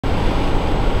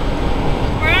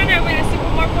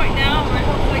point now. We're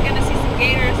hopefully going to see some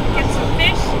gators, get some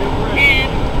fish, and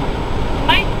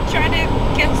might try to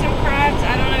get some crabs.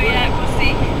 I don't know yet. We'll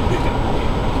see.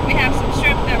 We have some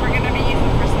shrimp that we're going to be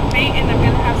using for some bait, and I'm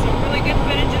going to have some really good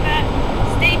footage of that.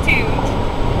 Stay tuned.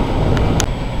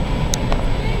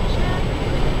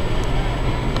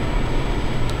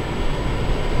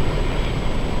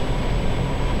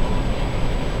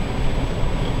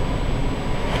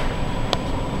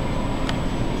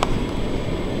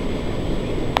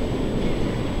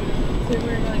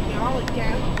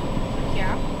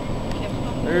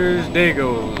 There's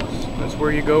Dago's. That's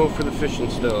where you go for the fishing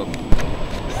stuff.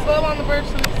 Slow on the bird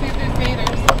so we can see if there's gators.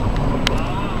 This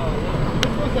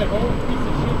was that old piece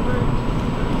of shit bridge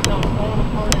that was falling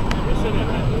apart.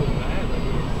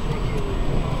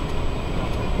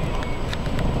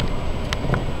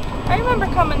 I remember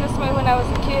coming this way when I was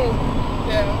a kid.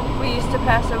 Yeah. We used to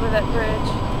pass over that bridge.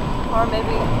 Or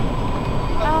maybe...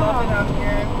 I love it out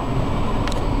here.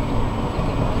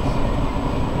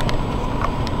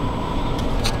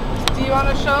 Do you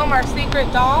want to show them our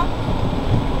secret doll?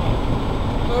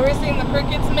 Where we're seeing the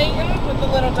crickets mating with the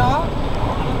little doll?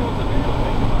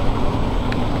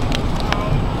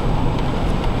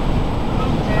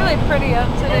 It's really pretty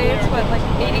out today. It's what, like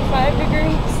 85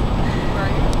 degrees?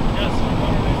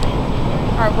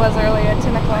 Or it was early at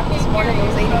 10 o'clock this morning. It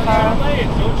was 85.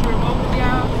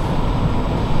 Yeah.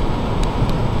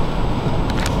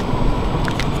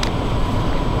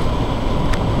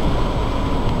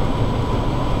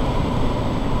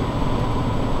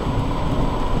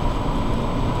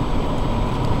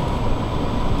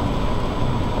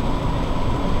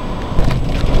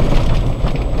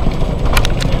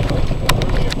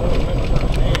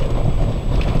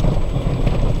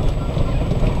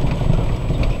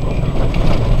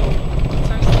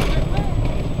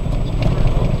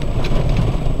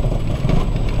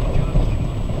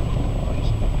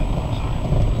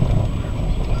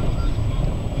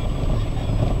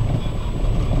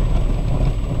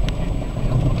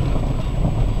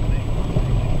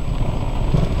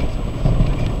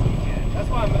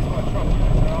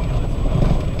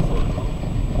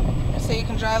 So you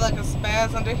can drive like a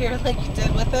spaz under here like you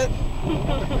did with it.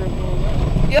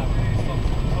 Yep.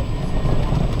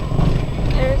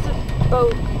 There's a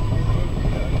boat.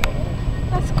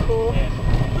 That's cool.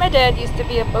 My dad used to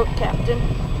be a boat captain.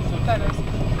 That is.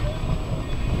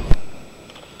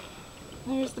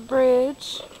 Here's the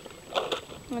bridge.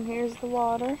 And here's the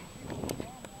water.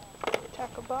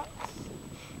 Tackle box.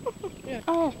 Yeah.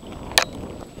 Oh.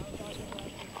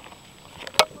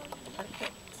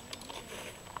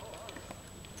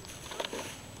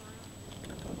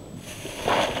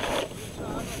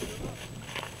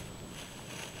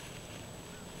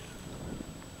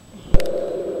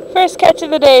 First catch of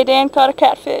the day, Dan caught a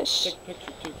catfish. Take a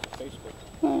picture too for Facebook.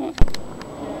 Alright.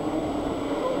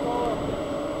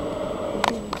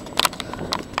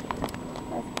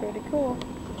 That's pretty cool.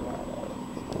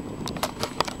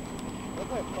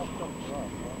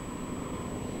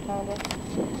 Kinda.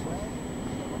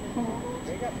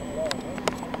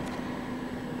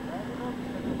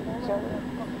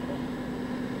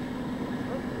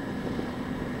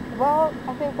 Well, I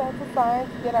think that's a sign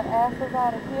to get our asses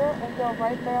out of here and go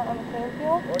right there on the cane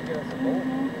field. Or get us a boat.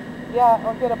 Yeah,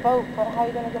 or get a boat, but how are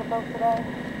you going to get a boat today?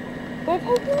 They're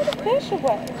taking all the fish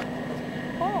away.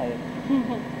 Why?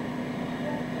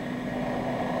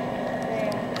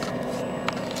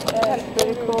 That's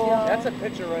pretty cool. That's a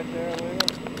picture right there, Lena.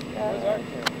 Where's our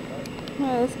camera? Oh,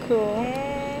 that's cool.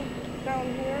 Down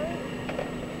here.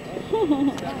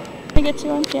 Let me get you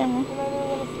on camera.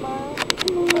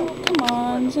 Come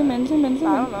on, zoom in, zoom in, zoom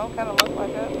in. I don't know, kind of look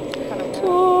like it. Kind of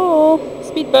Cool.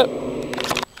 Speedboat.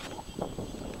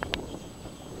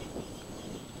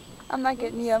 I'm not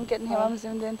getting you, I'm getting him. I'm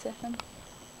zoomed into him.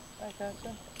 I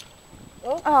gotcha.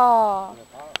 Oh.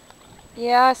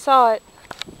 Yeah, I saw it.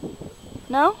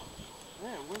 No?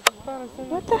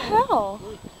 What the hell?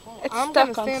 It's I'm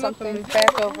stuck gonna on stand up something. and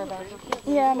back over that.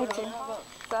 Yeah, me too.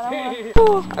 So I don't wanna...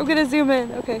 Ooh, I'm gonna zoom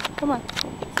in. Okay, come on.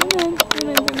 Zoom in, zoom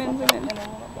in, zoom in, zoom in.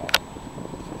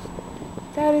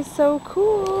 That is so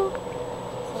cool.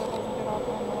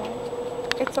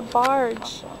 It's a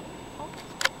barge.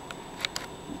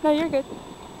 No, you're good.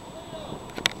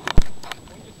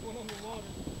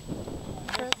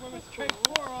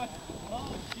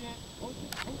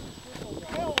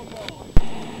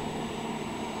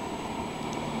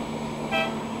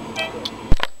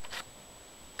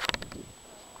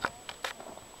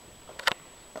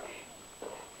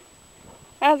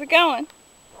 How's it going?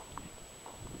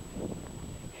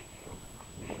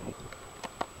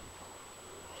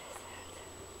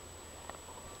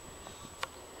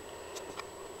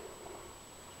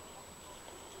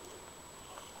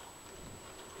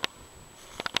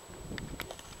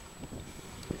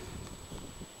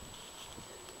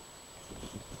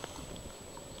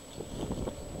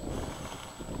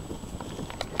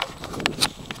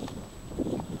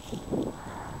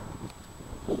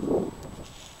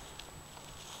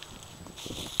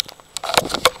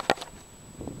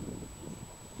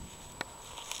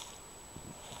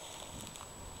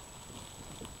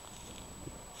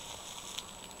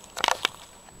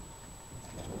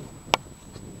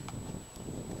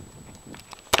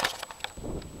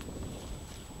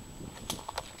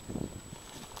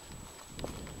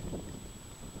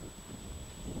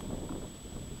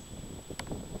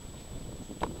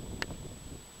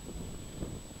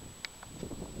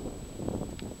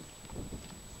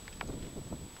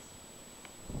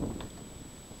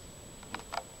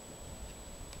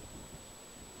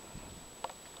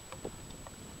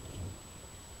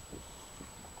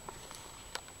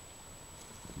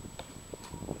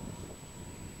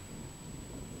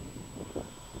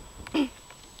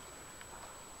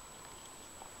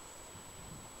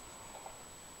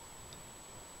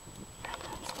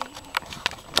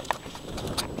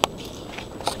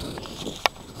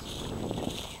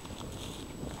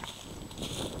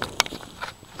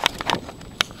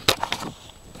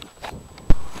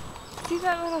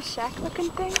 little shack looking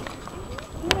thing?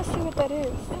 I'm gonna see what that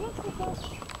is.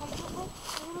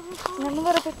 And I'm a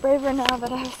little bit braver now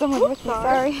that I have someone with me.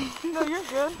 Sorry. No, you're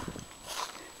good.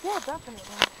 Yeah, definitely.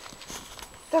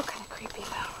 Still kind of creepy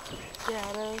though. Yeah,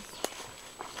 it is.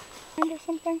 Or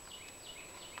something.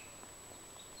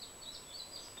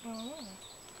 Oh.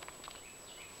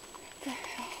 What the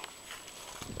hell?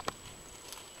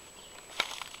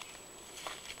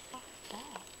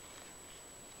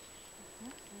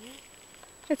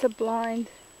 It's a blind.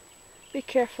 Be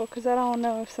careful, because I don't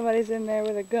know if somebody's in there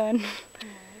with a gun. Nice.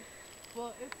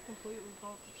 Well, it's completely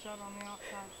bolted shut on the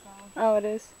outside, so. Oh, it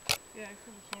is? Yeah, I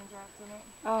see the chains wrapped in it.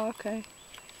 Oh, okay.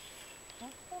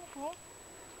 That's kind of cool.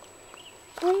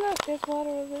 Oh, look, there's water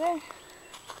over there.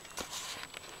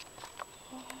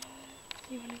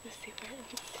 You want to go see where it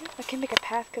leads to? I can make a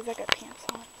path because I got pants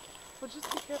on. Well, just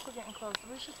be careful getting close.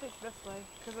 We should take this way,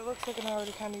 because it looks like an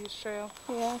already kind of used trail.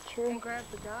 Yeah, true. And grab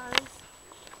the guys.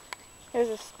 There's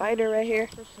a spider right here.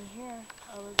 Fish in here.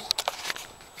 Oh, is it?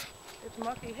 It's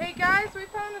mucky. Hey guys, we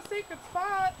found a secret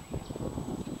spot.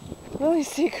 Really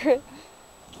secret.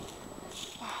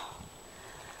 Wow.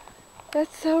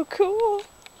 That's so cool.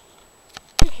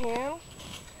 You can.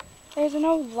 There's an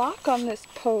old lock on this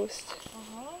post.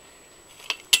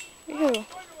 Ew.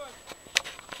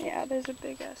 Yeah, there's a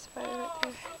big ass spider right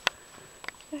there.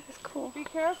 That is cool. Be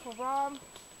careful, Rob.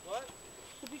 What?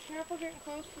 So be careful getting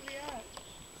close to the edge.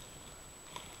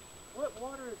 What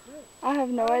water is this? I have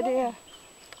no idea.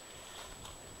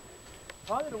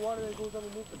 Probably the water that goes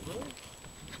underneath the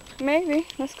bridge. Maybe.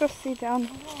 Let's go see down.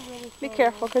 Really Be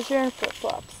careful, because you're in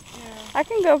flip-flops. Yeah. I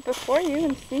can go before you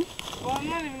and see. Well, I'm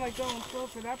not even like going slow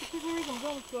for that particular reason. I'm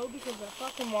going slow because that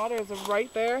fucking water is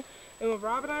right there. And when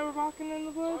Rob and I were walking in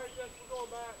the woods,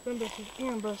 them bitches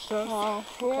ambushed us. Oh,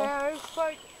 okay. Yeah, it's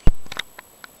like.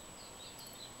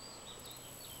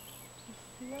 You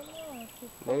see, I know, it's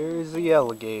just There's the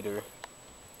alligator,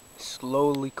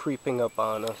 slowly creeping up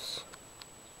on us.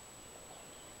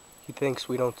 He thinks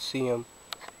we don't see him.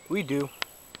 We do.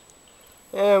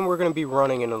 And we're going to be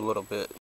running in a little bit.